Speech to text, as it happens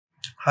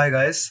Hi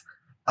guys,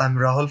 I'm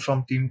Rahul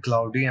from team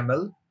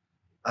CloudyML,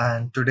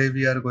 and today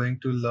we are going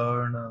to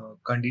learn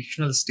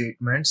conditional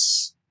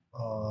statements.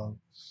 Uh,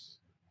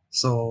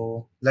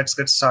 so let's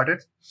get started.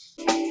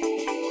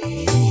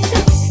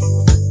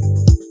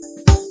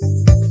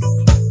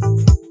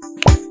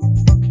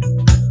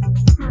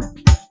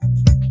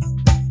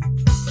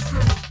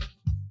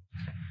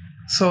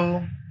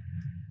 So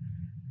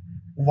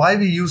why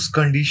we use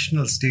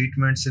conditional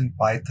statements in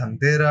Python?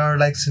 There are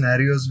like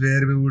scenarios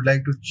where we would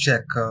like to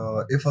check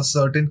if a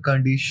certain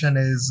condition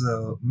is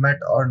met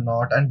or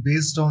not, and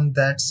based on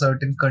that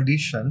certain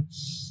condition,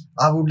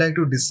 I would like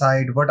to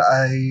decide what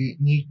I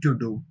need to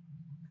do.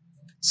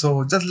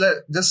 So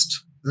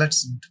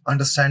let's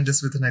understand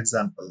this with an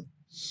example.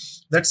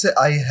 Let's say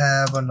I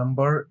have a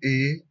number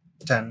a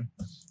 10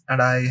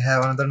 and I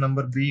have another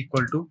number b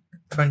equal to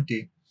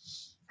 20,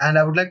 and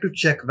I would like to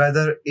check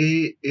whether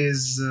a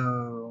is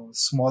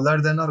smaller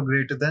than or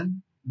greater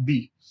than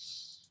b.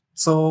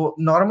 So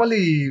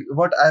normally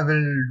what I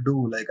will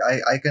do, like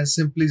I can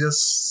simply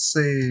just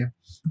say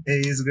a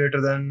is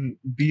greater than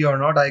b or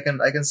not. I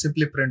can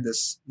simply print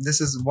this. This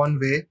is one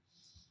way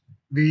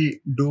we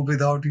do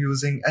without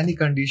using any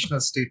conditional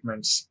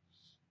statements.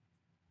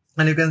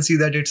 And you can see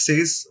that it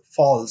says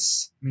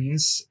false,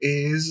 means a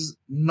is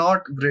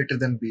not greater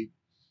than b.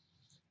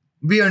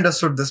 We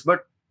understood this,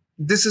 but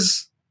this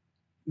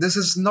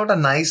is not a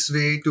nice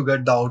way to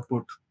get the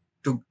output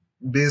to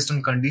based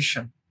on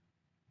condition.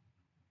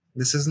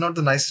 This is not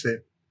the nice way.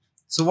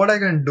 So what I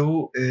can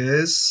do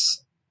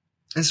is,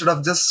 instead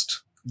of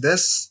just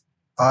this,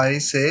 I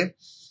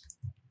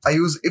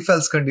use if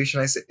else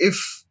condition. I say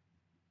if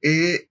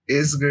a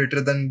is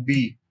greater than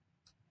b,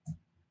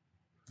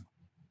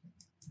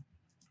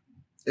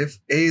 if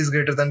a is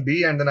greater than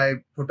b, and then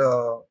I put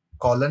a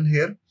colon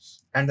here,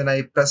 and then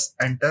I press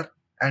enter,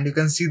 and you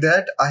can see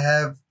that I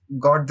have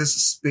got this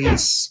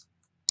space.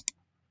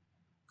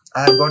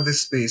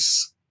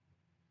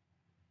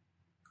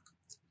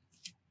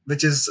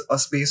 Which is a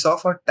space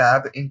of a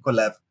tab in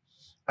Colab.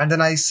 And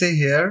then I say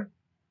here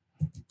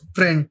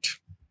print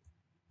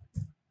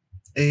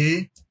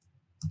a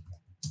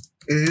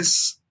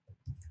is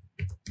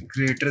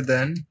greater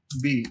than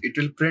b. It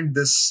will print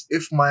this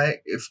if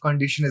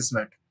condition is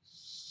met.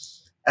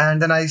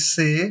 And then I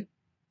say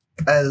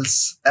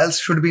else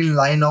should be in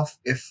line of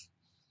if.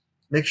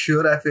 Make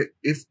sure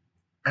if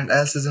and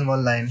else is in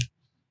one line.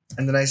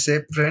 And then I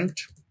say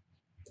print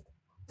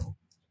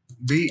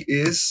b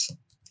is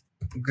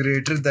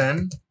greater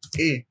than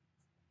a.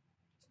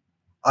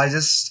 I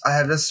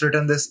have just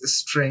written this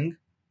string.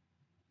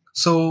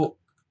 So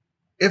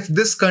if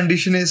this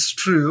condition is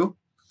true,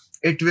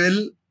 it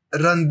will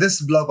run this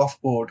block of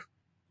code.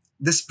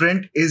 This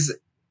print is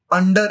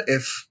under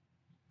if.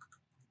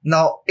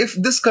 Now, if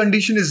this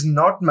condition is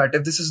not met,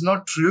 if this is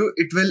not true,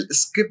 it will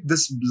skip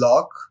this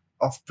block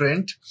of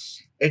print.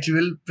 It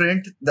will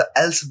print the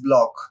else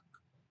block.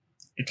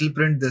 It will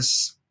print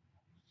this.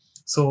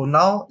 So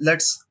now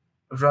let's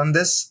run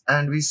this,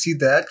 and we see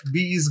that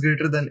b is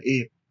greater than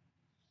a.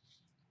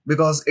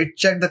 Because it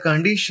checked the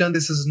condition,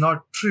 this is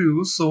not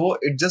true, so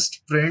it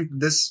just print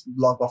this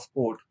block of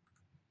code.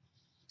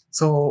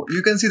 So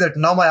you can see that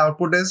now my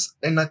output is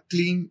in a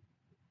clean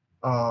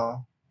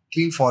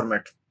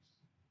format.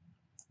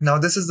 Now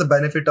this is the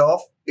benefit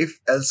of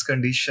if-else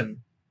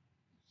condition.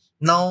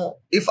 Now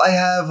if I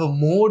have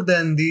more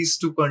than these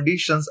two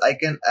conditions, I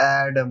can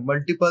add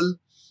multiple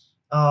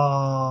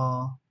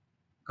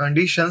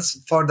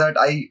conditions. For that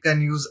I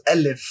can use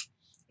elif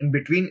in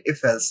between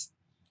if-else.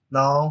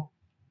 Now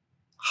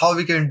how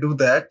we can do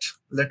that?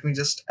 Let me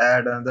just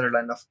add another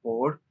line of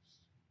code,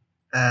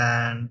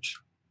 and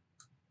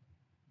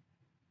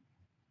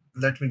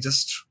let me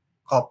just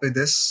copy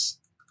this.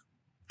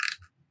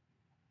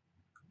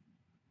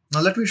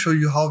 Now let me show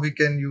you how we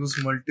can use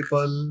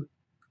multiple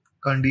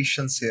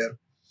conditions here.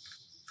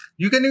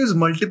 You can use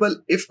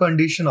multiple if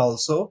condition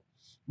also,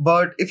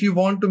 but if you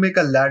want to make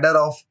a ladder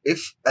of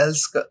if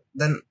else,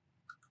 then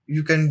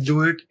you can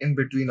do it in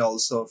between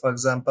also. For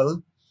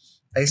example,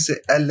 I say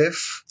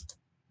elif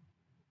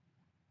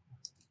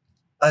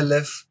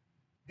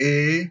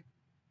a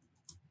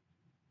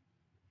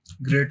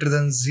greater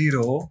than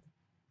 0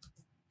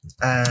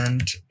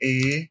 and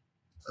a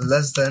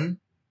less than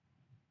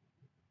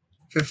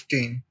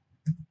 15.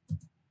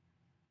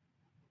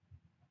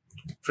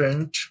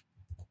 Print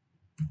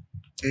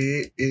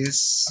a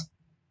is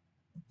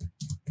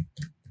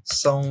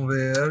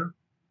somewhere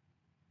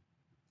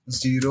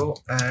 0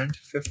 and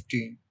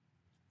 15. You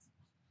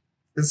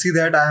can see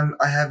that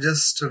I have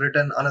just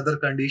written another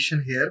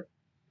condition here,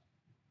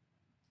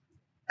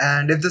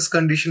 and if this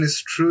condition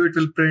is true, it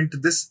will print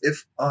this.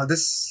 If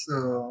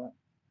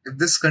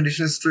this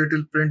condition is true, it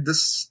will print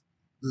this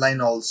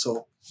line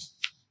also.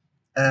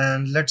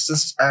 And let's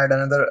just add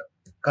another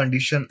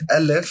condition,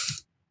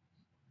 elif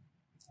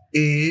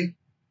a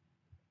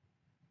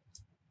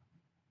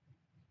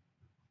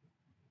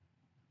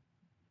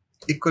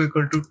equal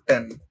to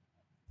 10.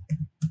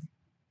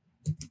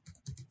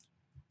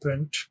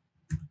 Print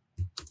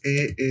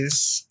a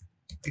is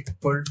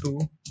equal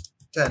to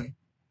 10.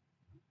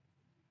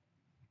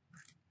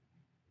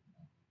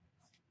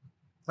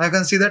 I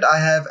can see that I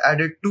have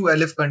added two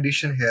elif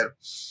condition here,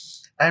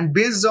 and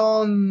based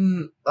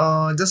on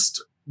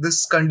just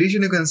this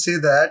condition, you can say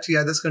that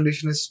yeah, this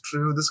condition is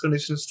true, this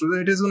condition is true.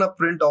 It is gonna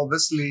print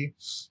obviously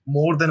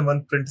more than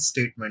one print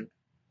statement.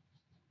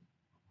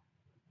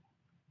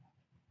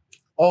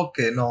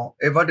 Okay, no,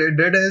 what it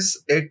did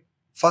is it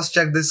first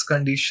checked this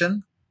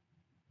condition,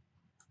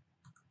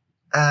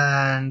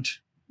 and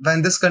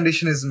when this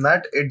condition is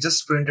met, it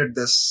just printed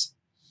this.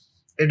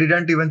 It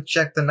didn't even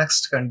check the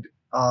next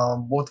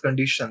both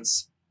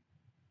conditions.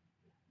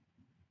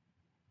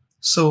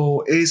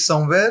 So A is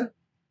somewhere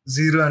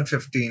 0 and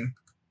 15.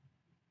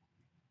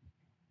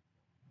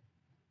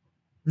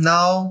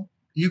 Now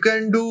you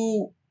can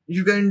do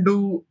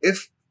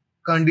if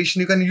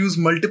condition. You can use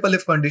multiple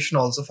if condition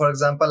also. For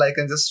example, I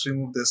can just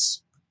remove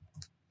this.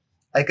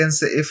 I can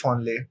say if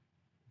only,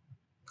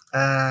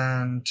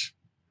 and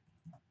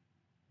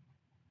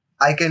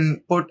I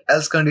can put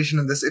else condition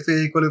in this. If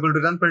A equal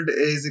to 10, print A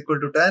is equal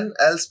to 10,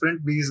 else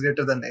print B is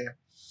greater than A.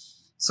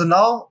 So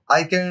now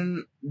I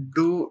can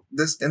do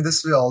this in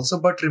this way also,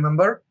 but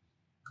remember,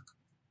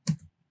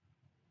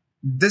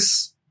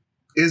 this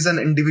is an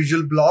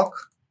individual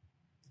block.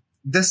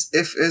 This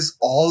if is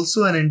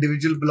also an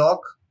individual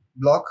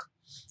block,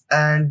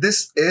 and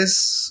this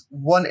is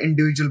one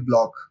individual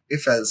block,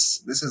 if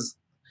else.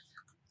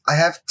 I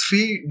have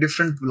three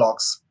different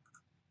blocks.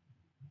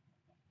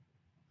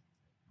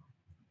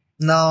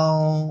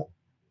 Now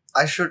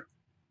I should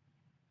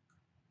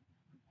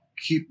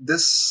keep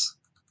this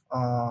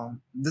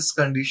this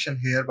condition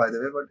here, by the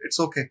way, but it's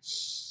okay.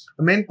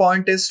 The main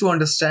point is to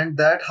understand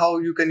that how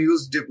you can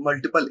use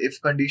multiple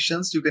if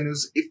conditions. You can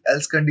use if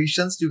else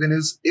conditions. You can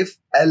use if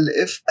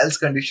else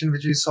condition,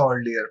 which we saw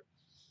earlier.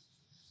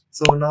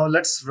 So now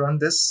let's run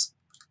this.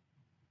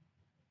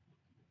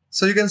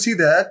 So you can see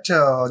that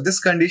this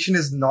condition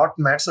is not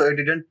met, so it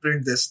didn't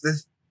print this.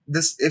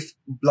 This if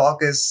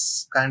block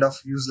is kind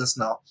of useless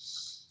now.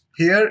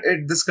 Here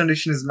this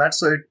condition is met,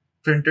 so it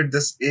printed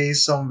this A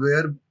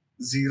somewhere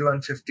 0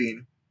 and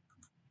 15.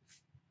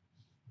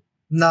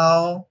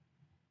 Now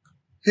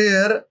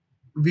here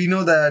we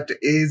know that A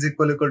is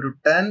equal to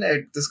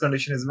 10. This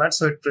condition is met,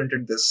 so it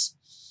printed this.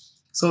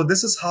 So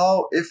this is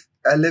how if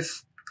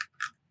elif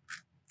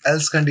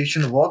else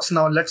condition works.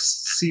 Now let's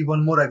see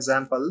one more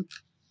example.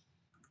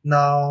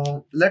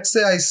 Now let's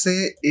say I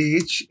say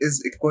age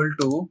is equal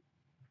to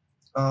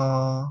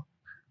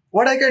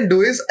what I can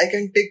do is I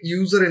can take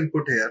user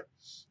input here.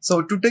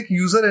 So to take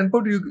user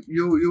input, you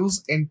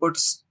use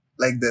inputs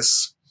like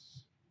this,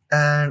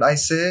 and I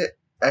say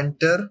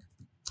enter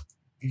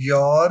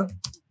your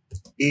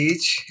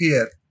age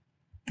here.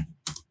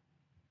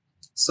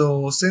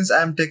 So since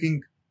I'm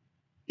taking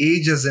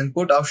age as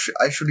input,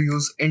 I should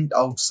use int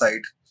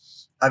outside.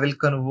 I will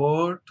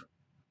convert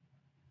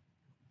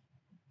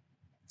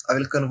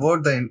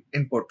the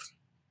input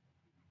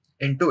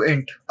into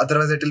int,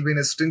 otherwise it will be in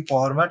a string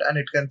format and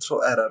it can throw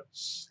error.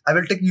 I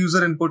will take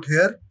user input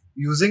here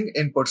using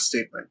input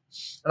statement,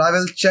 and I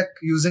will check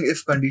using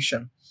if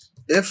condition.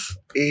 If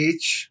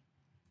age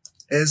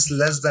is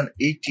less than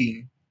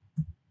 18,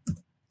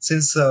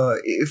 since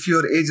if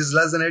your age is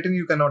less than 18,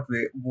 you cannot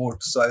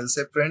vote. So I will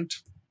say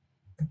print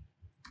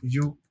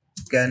you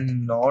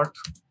cannot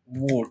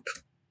vote,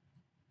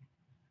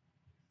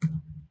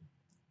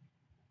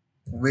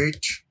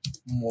 wait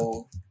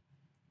more.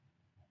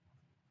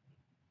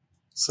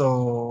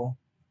 So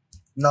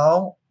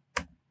now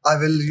I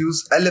will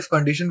use elif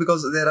condition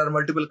because there are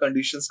multiple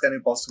conditions can be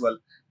possible.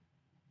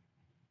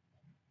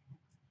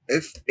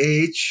 If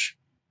age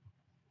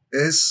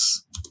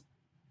is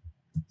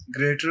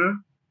greater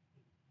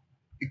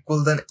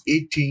equal than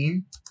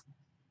 18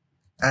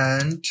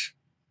 and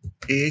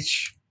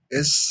age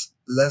is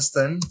less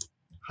than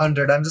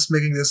 100, I'm just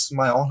making this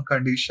my own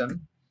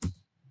condition,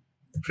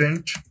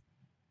 print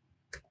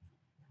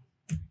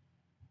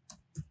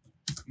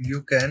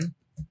you can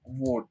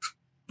vote.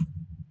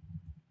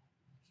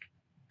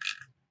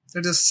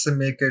 Let's just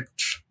make it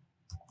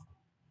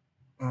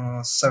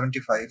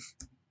 75.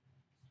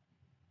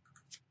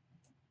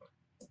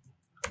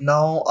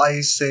 Now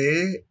I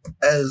say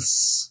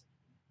else.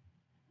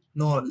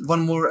 No,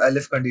 one more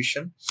elif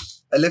condition.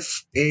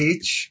 Elif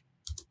age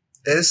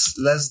is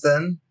less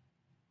than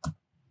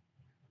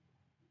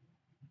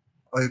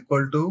or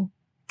equal to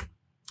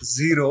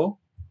 0,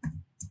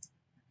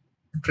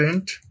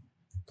 print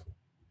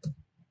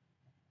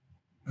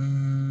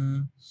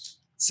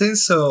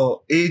since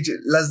age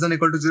less than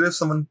equal to 0, if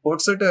someone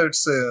puts it,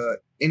 it's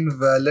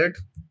invalid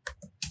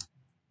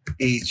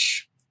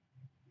age.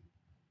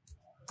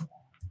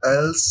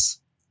 Else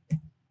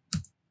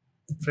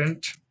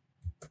print,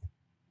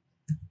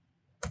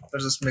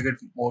 let's just make it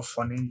more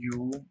funny,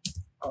 you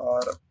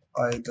are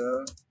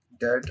either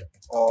dead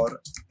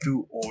or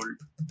too old.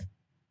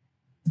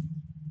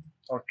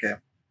 Okay,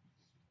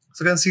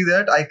 so you can see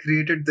that I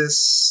created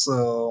this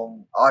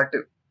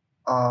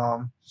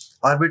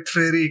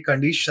arbitrary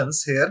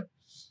conditions here,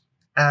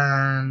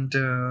 and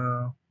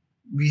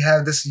we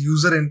have this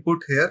user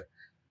input here.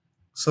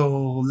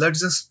 So let's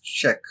just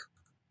check.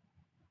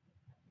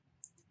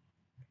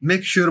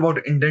 Make sure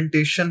about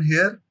indentation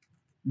here.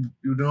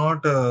 You do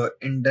not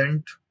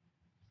indent.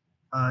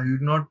 You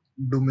do not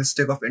do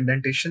mistake of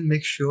indentation.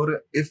 Make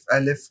sure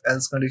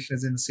if-elif-else condition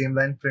is in the same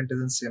line, print is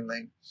in the same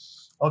line.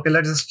 Okay,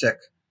 let's just check.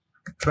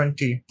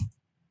 20.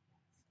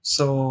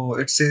 So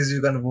it says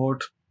you can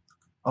vote.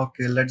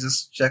 Okay, let's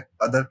just check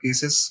other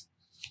cases.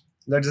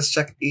 Let's just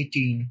check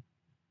 18.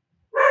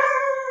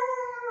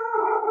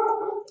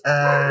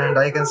 And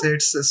I can say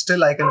it's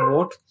still I can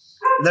vote.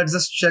 Let's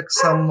just check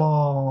some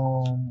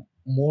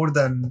more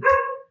than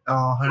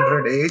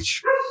 100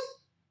 age.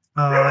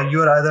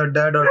 You're either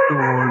dead or too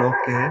old.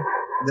 Okay,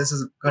 this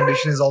is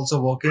condition is also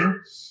working.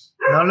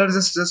 Now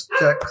let's just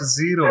check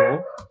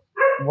 0.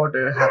 What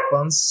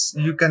happens?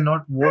 You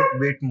cannot vote.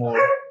 Wait more.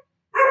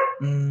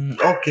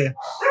 Okay,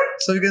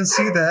 so you can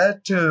see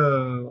that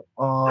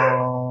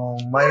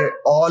my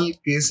all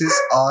cases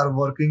are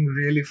working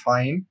really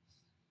fine.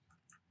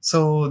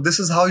 So this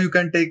is how you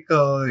can take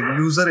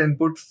user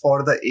input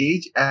for the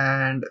age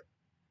and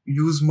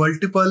use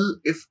multiple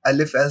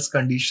if-elif-else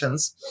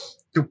conditions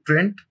to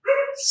print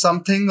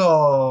something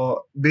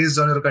based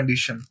on your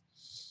condition.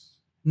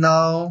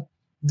 Now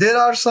there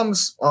are some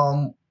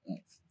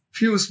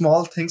few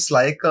small things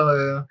like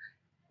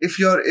if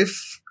your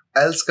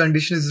if-else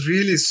condition is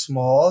really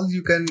small,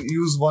 you can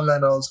use one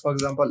line also. For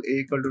example, a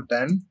equal to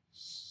 10,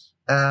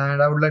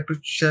 and I would like to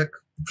check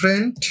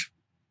print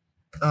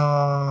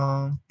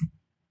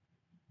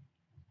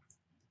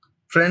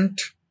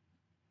print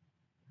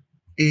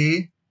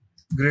a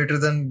greater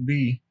than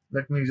b.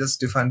 Let me just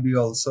define b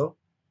also.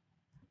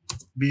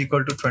 B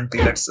equal to 20,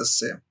 let's just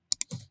say,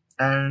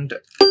 and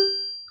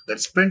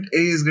let's print a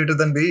is greater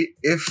than b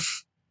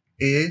if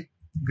a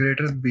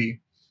greater than b,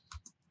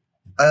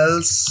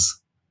 else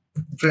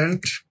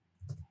print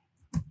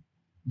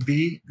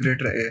b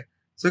greater a.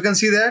 So you can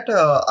see that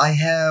I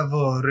have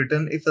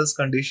written if-else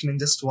condition in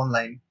just one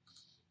line.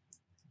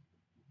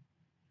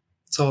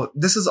 So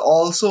this is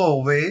also a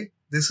way.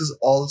 This is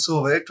also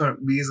a way to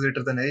b is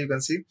greater than a. You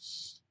can see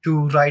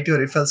to write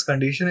your if-else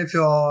condition if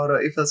your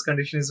if-else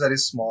condition is very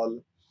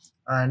small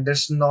and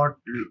there's not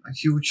a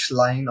huge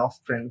line of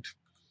print.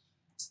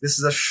 This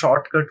is a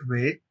shortcut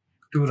way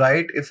to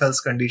write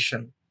if-else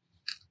condition.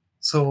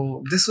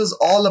 So this was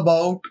all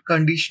about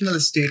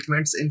conditional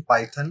statements in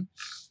Python.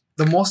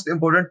 The most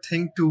important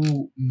thing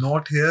to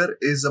note here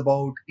is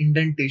about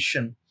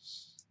indentation.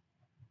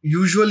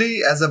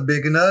 Usually as a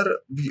beginner,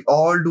 we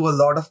all do a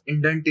lot of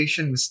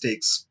indentation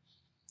mistakes.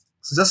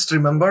 So just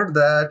remember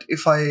that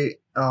if I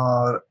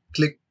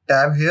click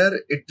tab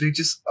here, it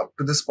reaches up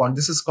to this point.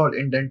 This is called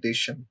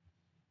indentation.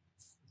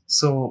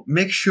 So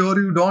make sure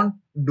you don't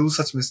do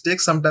such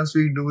mistakes. Sometimes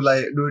we do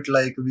it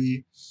like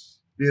we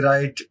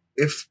write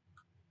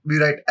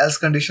else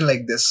condition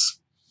like this.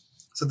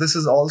 So this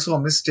is also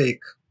a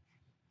mistake.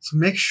 So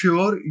make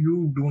sure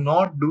you do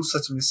not do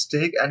such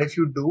mistake, and if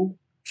you do,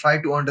 try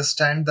to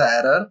understand the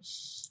error,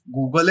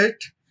 Google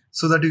it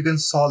so that you can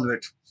solve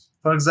it.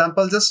 For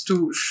example, just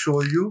to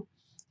show you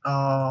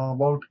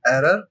about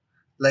error,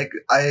 like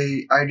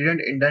I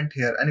didn't indent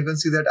here, and you can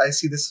see that I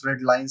see this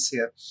red lines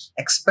here.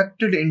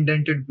 Expected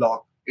indented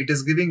block. It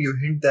is giving you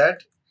hint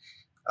that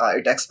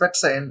it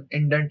expects an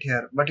indent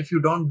here. But if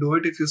you don't do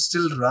it, if you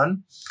still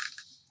run,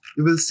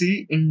 you will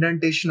see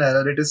indentation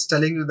error. It is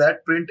telling you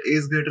that print a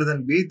is greater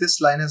than b. This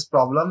line has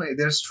problem.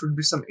 There should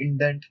be some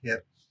indent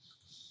here.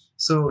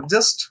 So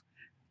just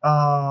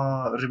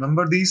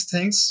remember these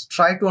things.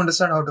 Try to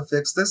understand how to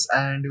fix this,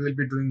 and you will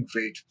be doing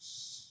great.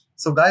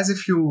 So guys,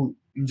 if you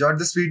enjoyed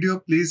this video,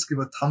 please give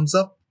a thumbs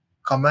up,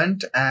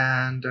 comment,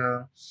 and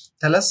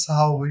tell us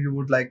how you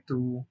would like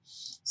to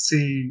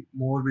see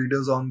more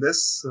videos on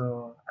this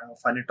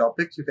funny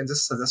topic. You can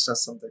just suggest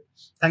us something.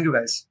 Thank you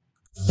guys.